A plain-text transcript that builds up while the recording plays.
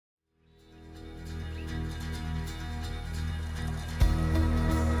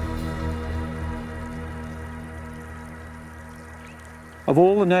Of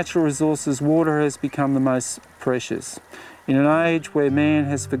all the natural resources, water has become the most precious. In an age where man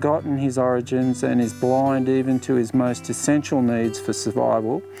has forgotten his origins and is blind even to his most essential needs for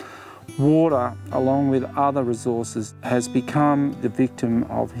survival, water, along with other resources, has become the victim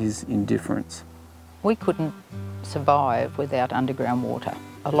of his indifference. We couldn't survive without underground water.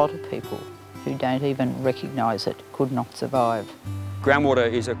 A lot of people who don't even recognise it could not survive.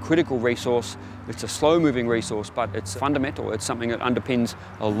 Groundwater is a critical resource. It's a slow-moving resource, but it's fundamental. It's something that underpins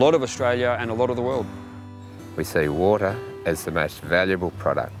a lot of Australia and a lot of the world. We see water as the most valuable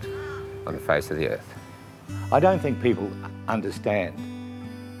product on the face of the earth. I don't think people understand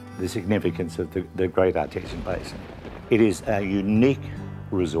the significance of the Great Artesian Basin. It is a unique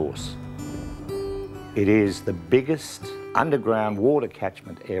resource. It is the biggest underground water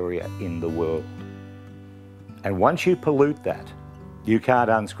catchment area in the world. And once you pollute that, you can't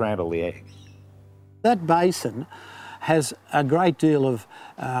unscramble the egg. That basin has a great deal of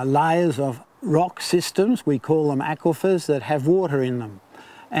layers of rock systems, we call them aquifers, that have water in them.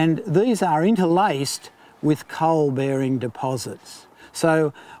 And these are interlaced with coal-bearing deposits.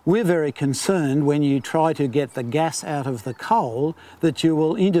 So we're very concerned when you try to get the gas out of the coal that you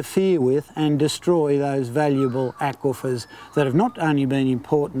will interfere with and destroy those valuable aquifers that have not only been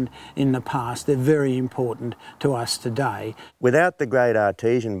important in the past, they're very important to us today. Without the Great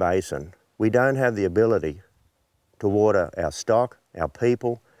Artesian Basin, we don't have the ability to water our stock, our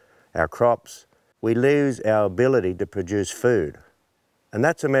people, our crops. We lose our ability to produce food. And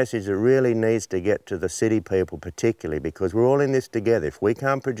that's a message that really needs to get to the city people particularly, because we're all in this together. If we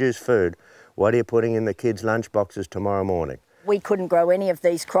can't produce food, what are you putting in the kids' lunch boxes tomorrow morning? We couldn't grow any of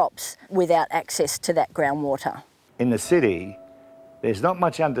these crops without access to that groundwater. In the city, there's not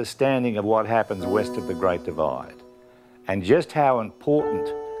much understanding of what happens west of the Great Divide and just how important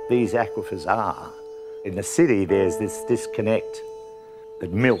these aquifers are. In the city, there's this disconnect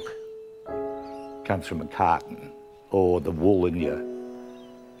that milk comes from a carton, or the wool in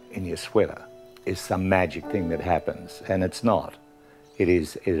your sweater is some magic thing that happens, and it's not. It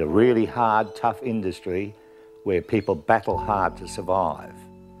is a really hard, tough industry where people battle hard to survive.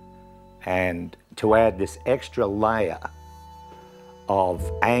 And to add this extra layer of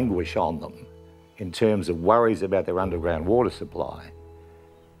anguish on them in terms of worries about their underground water supply,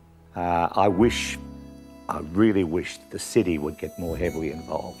 I really wish the city would get more heavily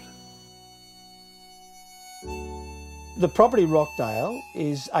involved. The property Rockdale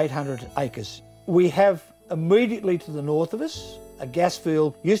is 800 acres. We have immediately to the north of us a gas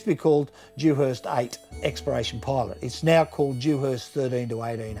field, used to be called Dewhurst 8 Exploration Pilot. It's now called Dewhurst 13 to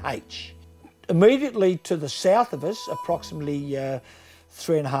 18H. Immediately to the south of us, approximately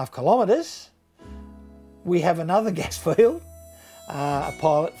 3.5 kilometres, we have another gas field, a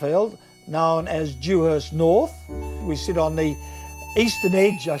pilot field, known as Dewhurst North. We sit on the eastern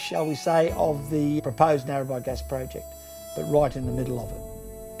edge, shall we say, of the proposed Narrabri gas project, but right in the middle of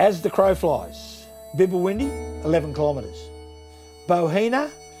it. As the crow flies, Bibbulwindi, 11 kilometres. Bohena,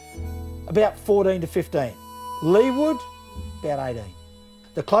 about 14 to 15. Leewood, about 18.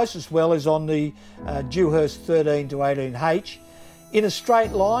 The closest well is on the Dewhurst 13 to 18H. In a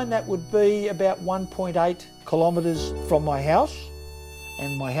straight line, that would be about 1.8 kilometres from my house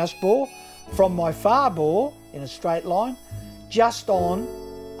and my house bore. From my far bore, in a straight line, just on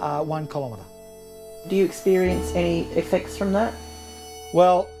 1 kilometre. Do you experience any effects from that?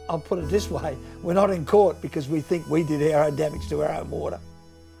 Well, I'll put it this way, we're not in court because we think we did our own damage to our own water.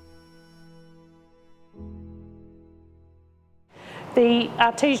 The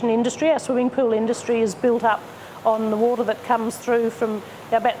artesian industry, our swimming pool industry, is built up on the water that comes through from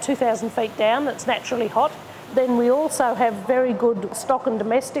about 2,000 feet down. It's naturally hot. Then we also have very good stock and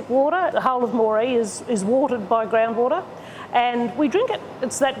domestic water. The whole of Moree is watered by groundwater, and we drink it.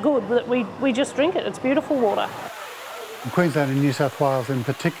 It's that good that we just drink it. It's beautiful water. Queensland and New South Wales in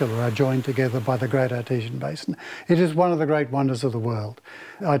particular are joined together by the Great Artesian Basin. It is one of the great wonders of the world.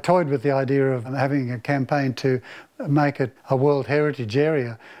 I toyed with the idea of having a campaign to make it a World Heritage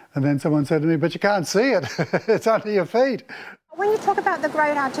Area, and then someone said to me, but you can't see it, it's under your feet. When you talk about the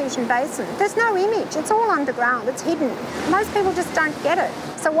Great Artesian Basin, there's no image, it's all underground, it's hidden. Most people just don't get it.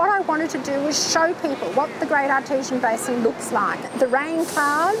 So what I wanted to do was show people what the Great Artesian Basin looks like. The rain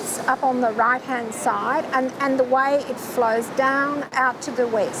clouds up on the right-hand side and the way it flows down out to the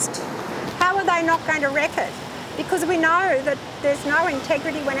west. How are they not going to wreck it? Because we know that there's no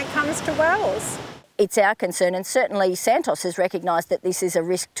integrity when it comes to wells. It's our concern, and certainly Santos has recognised that this is a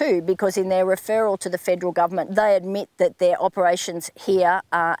risk too, because in their referral to the federal government, they admit that their operations here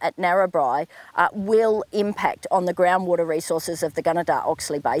at Narrabri will impact on the groundwater resources of the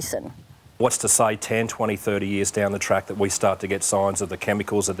Gunnedah-Oxley Basin. What's to say 10, 20, 30 years down the track that we start to get signs of the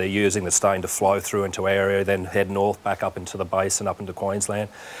chemicals that they're using that's starting to flow through into our area, then head north back up into the basin, up into Queensland?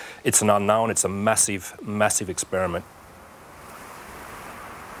 It's an unknown, it's a massive, massive experiment.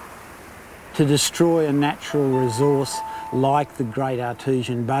 To destroy a natural resource like the Great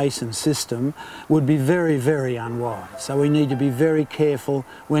Artesian Basin system would be very, very unwise. So we need to be very careful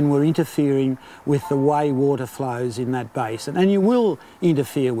when we're interfering with the way water flows in that basin. And you will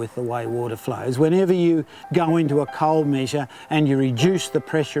interfere with the way water flows. Whenever you go into a coal measure and you reduce the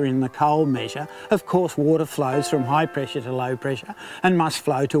pressure in the coal measure, of course water flows from high pressure to low pressure and must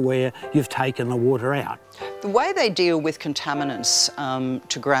flow to where you've taken the water out. The way they deal with contaminants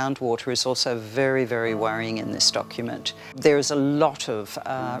to groundwater is also very, very worrying in this document. There is a lot of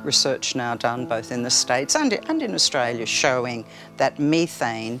research now done both in the States and in Australia showing that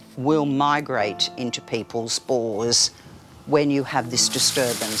methane will migrate into people's bores when you have this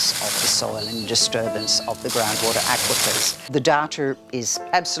disturbance of the soil and disturbance of the groundwater aquifers. The data is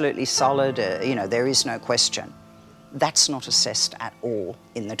absolutely solid, you know, there is no question. That's not assessed at all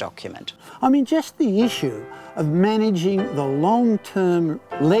in the document. I mean, just the issue of managing the long-term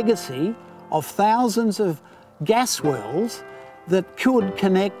legacy of thousands of gas wells that could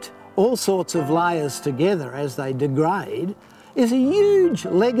connect all sorts of layers together as they degrade is a huge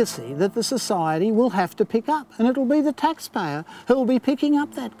legacy that the society will have to pick up, and it'll be the taxpayer who will be picking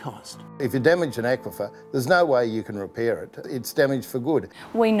up that cost. If you damage an aquifer, there's no way you can repair it. It's damaged for good.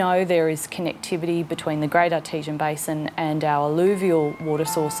 We know there is connectivity between the Great Artesian Basin and our alluvial water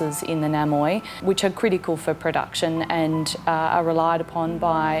sources in the Namoi, which are critical for production and are relied upon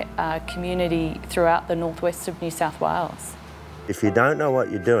by a community throughout the northwest of New South Wales. If you don't know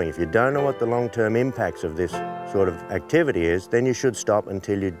what you're doing, if you don't know what the long-term impacts of this sort of activity is, then you should stop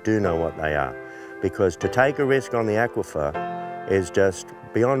until you do know what they are. Because to take a risk on the aquifer is just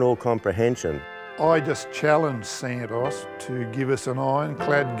beyond all comprehension. I just challenge Santos to give us an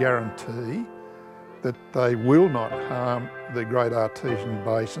ironclad guarantee that they will not harm the Great Artesian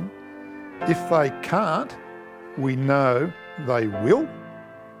Basin. If they can't, we know they will,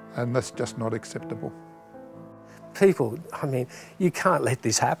 and that's just not acceptable. People, I mean, you can't let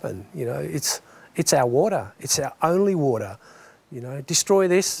this happen, you know, it's our water, it's our only water, you know, destroy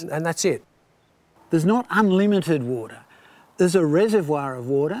this and that's it. There's not unlimited water, there's a reservoir of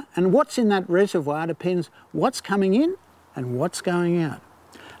water, and what's in that reservoir depends what's coming in and what's going out.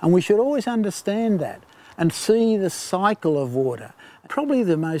 And we should always understand that and see the cycle of water. Probably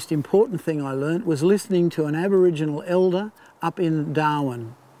the most important thing I learnt was listening to an Aboriginal elder up in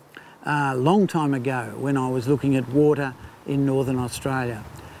Darwin a long time ago when I was looking at water in Northern Australia.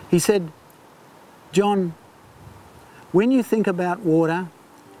 He said, "John, when you think about water,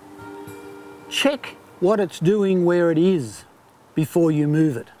 check what it's doing where it is before you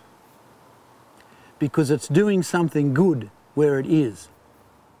move it, because it's doing something good where it is."